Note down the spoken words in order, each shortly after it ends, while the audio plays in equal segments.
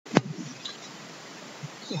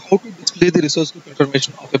So how to display the resource group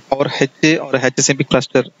information of a Power HA or a HSMP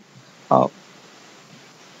cluster? Uh,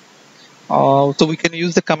 so we can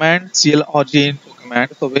use the command clRGinfo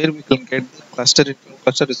command. So where we can get the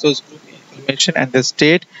cluster resource group information and their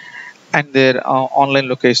state and their online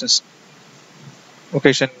location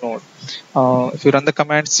node. If you run the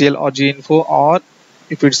command clRGinfo, or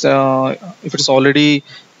if it's already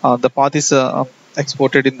the path is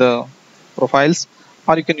exported in the profiles,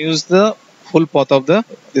 or you can use the full path of the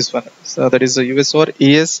this one. So that is the US or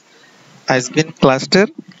ES has been cluster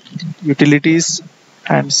utilities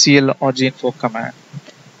and clRGinfo command.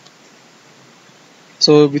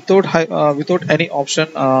 So without any option,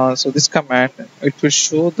 so this command, it will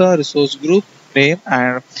show the resource group name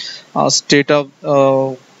and state of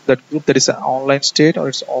that group, that is an online state or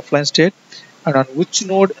it's offline state, and on which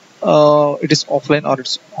node it is offline or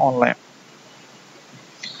it's online.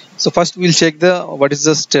 So first we'll check the what is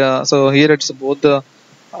the so here it's both the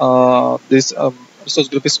this resource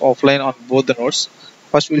group is offline on both the nodes.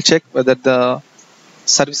 First we'll check whether the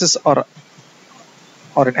services are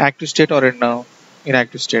in active state or in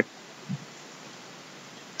inactive state.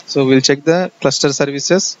 So we'll check the cluster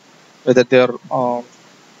services whether they are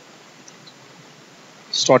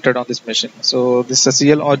started on this machine. So this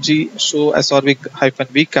clRG show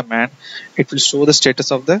SRV-V command, it will show the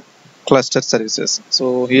status of the cluster services.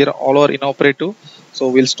 So here all are inoperative. So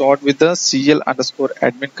we'll start with the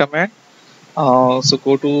cl_admin command. So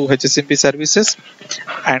go to HSMP services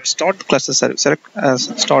and start cluster service. Select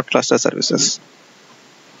start cluster services.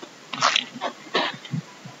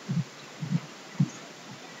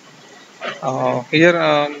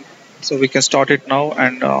 Here so we can start it now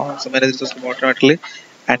and so manage this automatically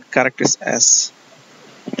and correct this as.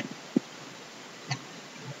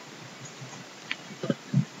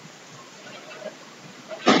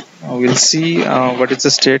 We'll see what is the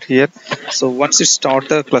state here. So once it start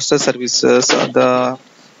the cluster services, the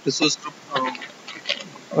resource group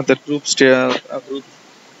the group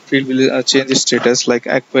field will change its status, like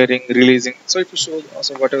acquiring, releasing. So it will show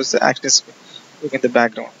also whatever the action is doing in the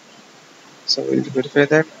background. So we'll verify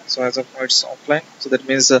that. So as of now it's offline. So that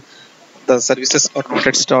means the services are not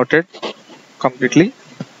yet started completely.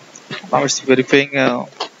 Now it's verifying HA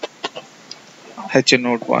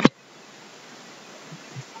node 1.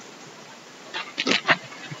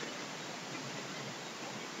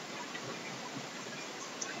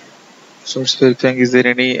 So it's verifying is there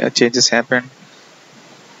any changes happened.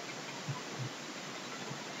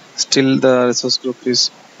 Still the resource group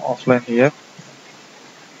is offline here.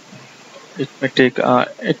 It may take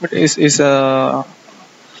it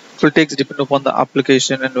will take depend upon the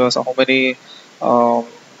application and also how many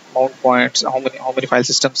mount points, how many file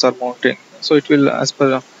systems are mounting. So it will as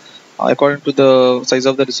per according to the size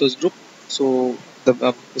of the resource group. So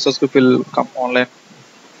the resource group will come online.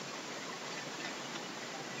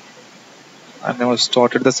 And now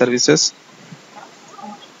started the services.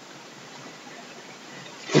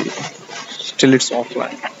 Still it's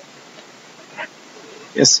offline.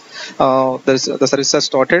 Yes, the services are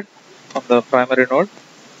started on the primary node.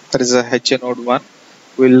 That is a HA node 1.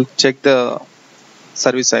 We'll check the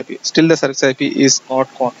service IP. Still the service IP is not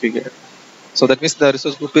configured. So that means the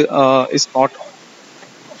resource group is not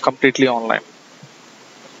completely online.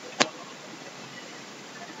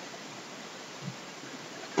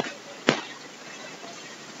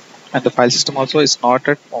 And the file system also is not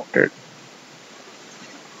yet mounted.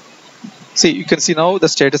 See, you can see now the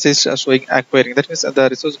status is showing acquiring. That means the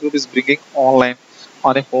resource group is bringing online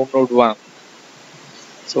on a home node 1.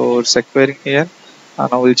 So it's acquiring here.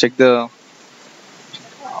 Now we'll check the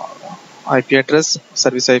IP address,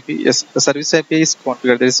 service IP. Yes, the service IP is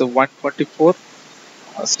configured. There is a 124.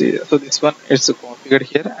 So this one is configured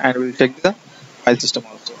here, and we'll check the file system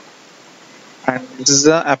also. And this is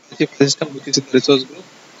the Apache file system, which is in the resource group.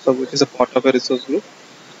 So which is a part of a resource group.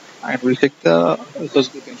 And we'll check the resource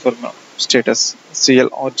group information status,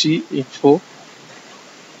 clRGinfo.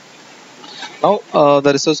 Now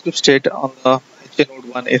the resource group state on the HA node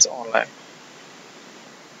 1 is online.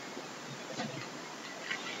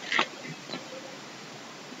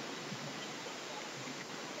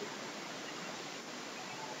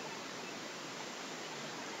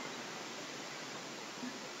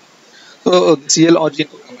 So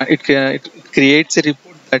clRGinfo command, it creates a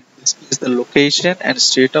report that displays the location and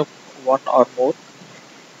state of one or more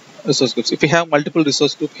resource groups. If we have multiple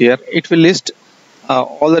resource group here, it will list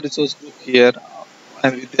all the resource group here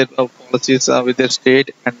and with their policies, with their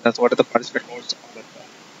state, and what are the participant nodes on that one.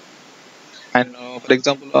 And for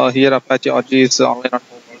example, here Apache RG is online on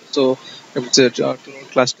home node. So if it's a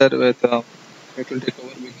two-node cluster with it will take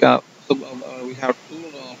over. We have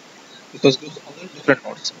two resource groups on the different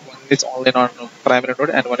nodes. One is online on primary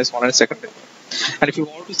node and one is online secondary node. And if you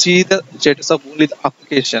want to see the status of only the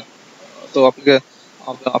application, of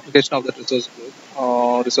the application of the resource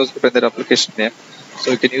group and their application name,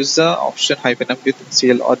 so you can use the option -m with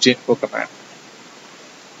clRGinfo command.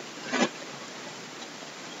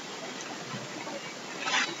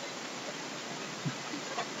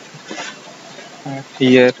 And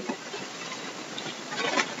here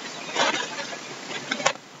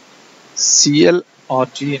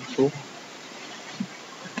clRGinfo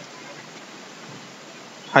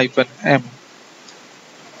 -m.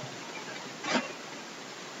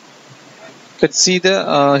 You can see the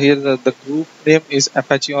here the group name is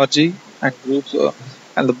Apache RG, and groups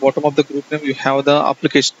and the bottom of the group name you have the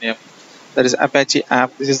application name, that is Apache app.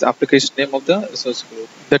 This is the application name of the resource group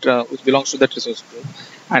that which belongs to that resource group,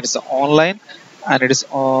 and it's online, and it's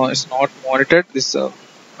not monitored. This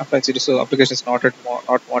Apache resource application is not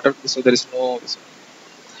monitored, so there is no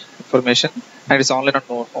information, and it's online on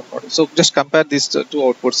no home node. So just compare these two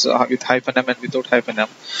outputs with -m and without -m.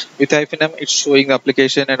 With -m, it's showing the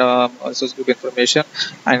application and resource group information,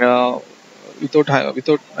 and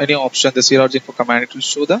without any option, the clRGinfo command, it will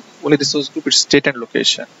show the only resource group, its state and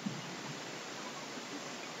location.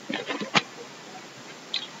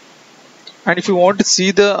 And if you want to see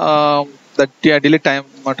the delay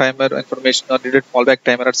timer information or delay fallback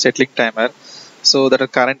timer or settling timer, so that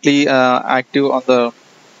are currently active on the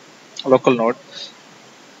local node,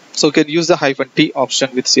 so you can use the -t option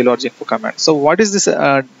with clRGinfo command. So what is this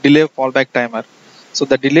delay fallback timer? So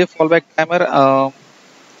the delay fallback timer,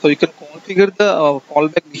 so you can configure the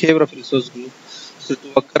fallback behavior of resource group so to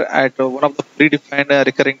occur at one of the predefined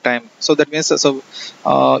recurring time. So that means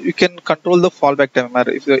you can control the fallback timer.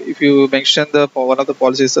 If you mention the one of the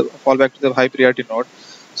policies fallback to the high priority node,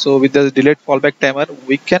 so with the delayed fallback timer,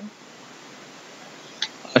 we can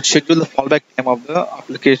schedule the fallback time of the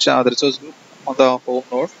application or the resource group on the home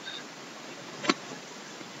node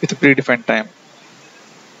with a predefined time.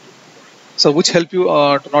 So which help you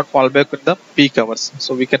to not fall back in the peak hours. So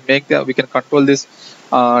we can control this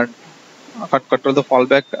control the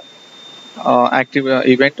fallback active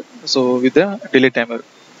event, so with the delay timer.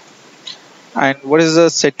 And what is the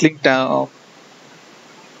settling timer?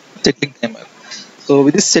 So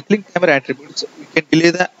with this settling timer attributes, we can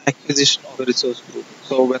delay the acquisition of the resource group.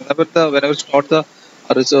 So whenever start the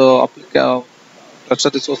cluster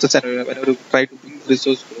resources, and whenever you try to bring the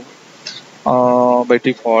resource group by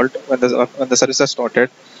default when the service has started,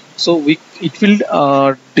 so it will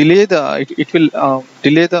delay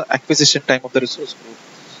the acquisition time of the resource group,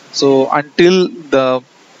 so until the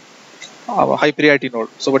high priority node,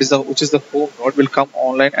 so which is the home node, will come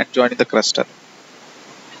online and join in the cluster.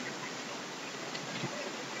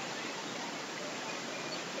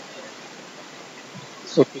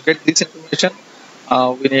 So to get this information,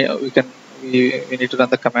 we need to run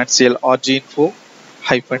the command clRGinfo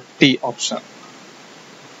 -t option.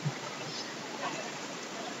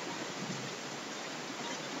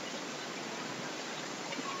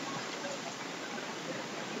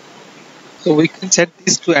 So we can set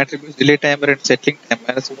these two attributes, delay timer and settling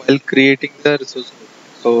timer, while creating the resource group.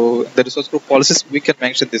 So in the resource group policies, we can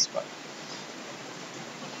mention this one.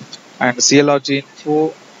 And clRGinfo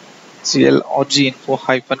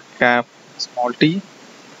 -cap (t),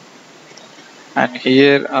 and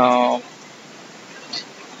here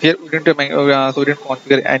we didn't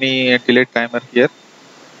configure any delay timer here.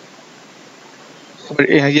 So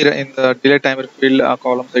here in the delay timer field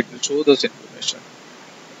column, it will show those information.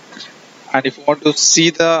 And if you want to see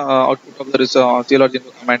the output of the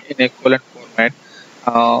clRGinfo command in equivalent format,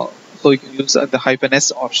 so you can use the -s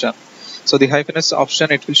option. So the -s option,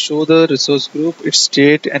 it will show the resource group, its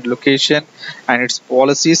state and location, and its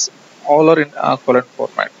policies, all are in equivalent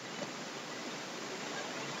format.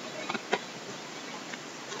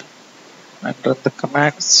 And run the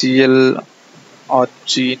command clRGinfo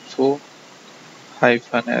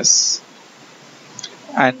 -s.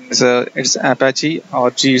 And it's Apache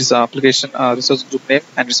RG is the application resource group name,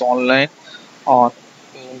 and it's online on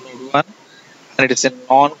node 1, and it is a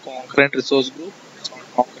non-concurrent resource group. It's not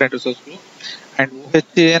concurrent resource group, and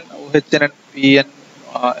OHN and PN,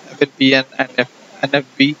 FNPN and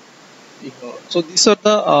NFB. So these are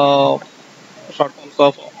the short forms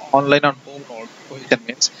of online on home node. OHN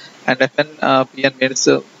means, and FNPN means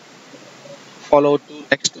follow to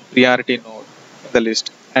next priority node in the list,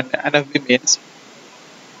 and NFB means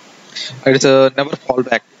it's a never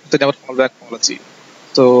fallback. It's a never fallback policy.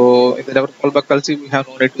 So in the never fallback policy, we have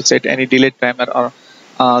no need to set any delay timer or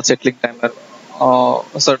settling timer,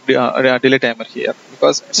 delay timer here,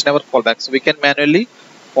 because it's never fallback. So we can manually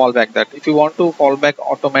fallback that. If you want to fallback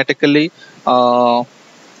automatically,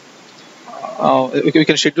 we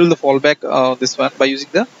can schedule the fallback this one by using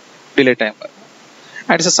the delay timer.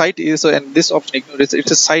 And it's a site is so, and this option ignorance,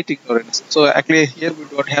 it's a site ignorance. So actually here we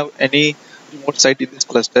don't have any remote site in this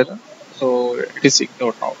cluster, so it is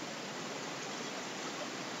ignored now.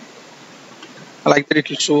 Like that, it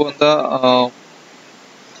will show on the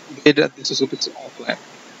where this is offline.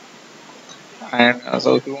 And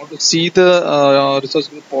so if you want to see the resource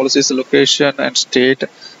group policies location and state,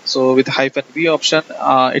 so with -v option,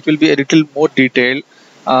 it will be a little more detailed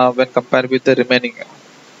when compared with the remaining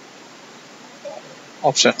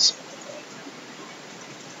options.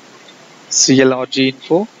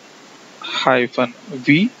 clRGinfo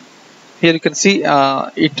 -v. Here you can see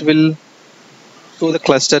it will show the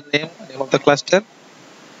cluster name of the cluster,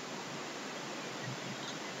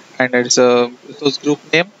 and it's a resource group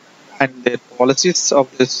name and the policies of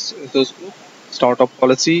this resource group: startup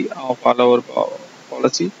policy, follower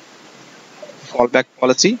policy, fallback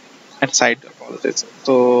policy, and site policies.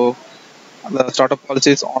 So the startup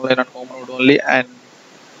policy is online and home node only, and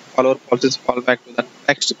follower policies fall back to the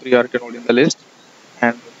next priority node in the list,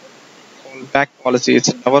 and fallback policy is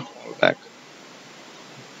never fallback.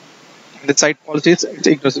 And the site policies, it's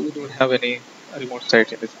ignorance. We don't have any remote site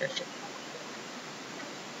in this machine.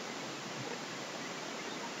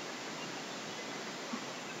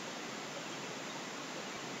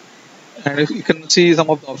 And if you can see some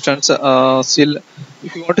of the options,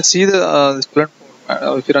 if you want to see the current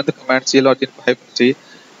format, if you run the command clRGinfo-c,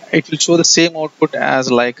 it will show the same output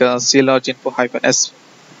as like clRGinfo-s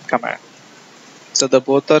command. So the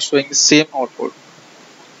both are showing the same output.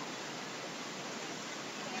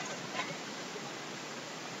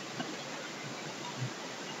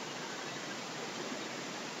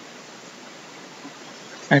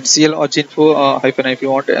 And clRGinfo-i, if you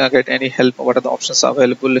want to get any help, what are the options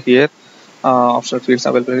available here? Optional fields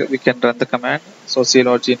available, we can run the command. So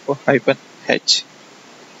clRGinfo-h.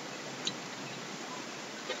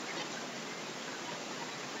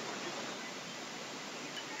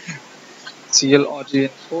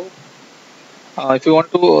 clRGinfo. If you want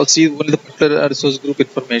to see only the particular resource group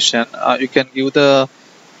information, you can give the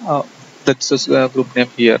resource group name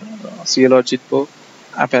here, clRGinfo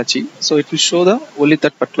Apache. So it will show the only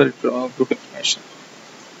that particular group information.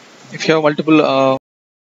 If you have multiple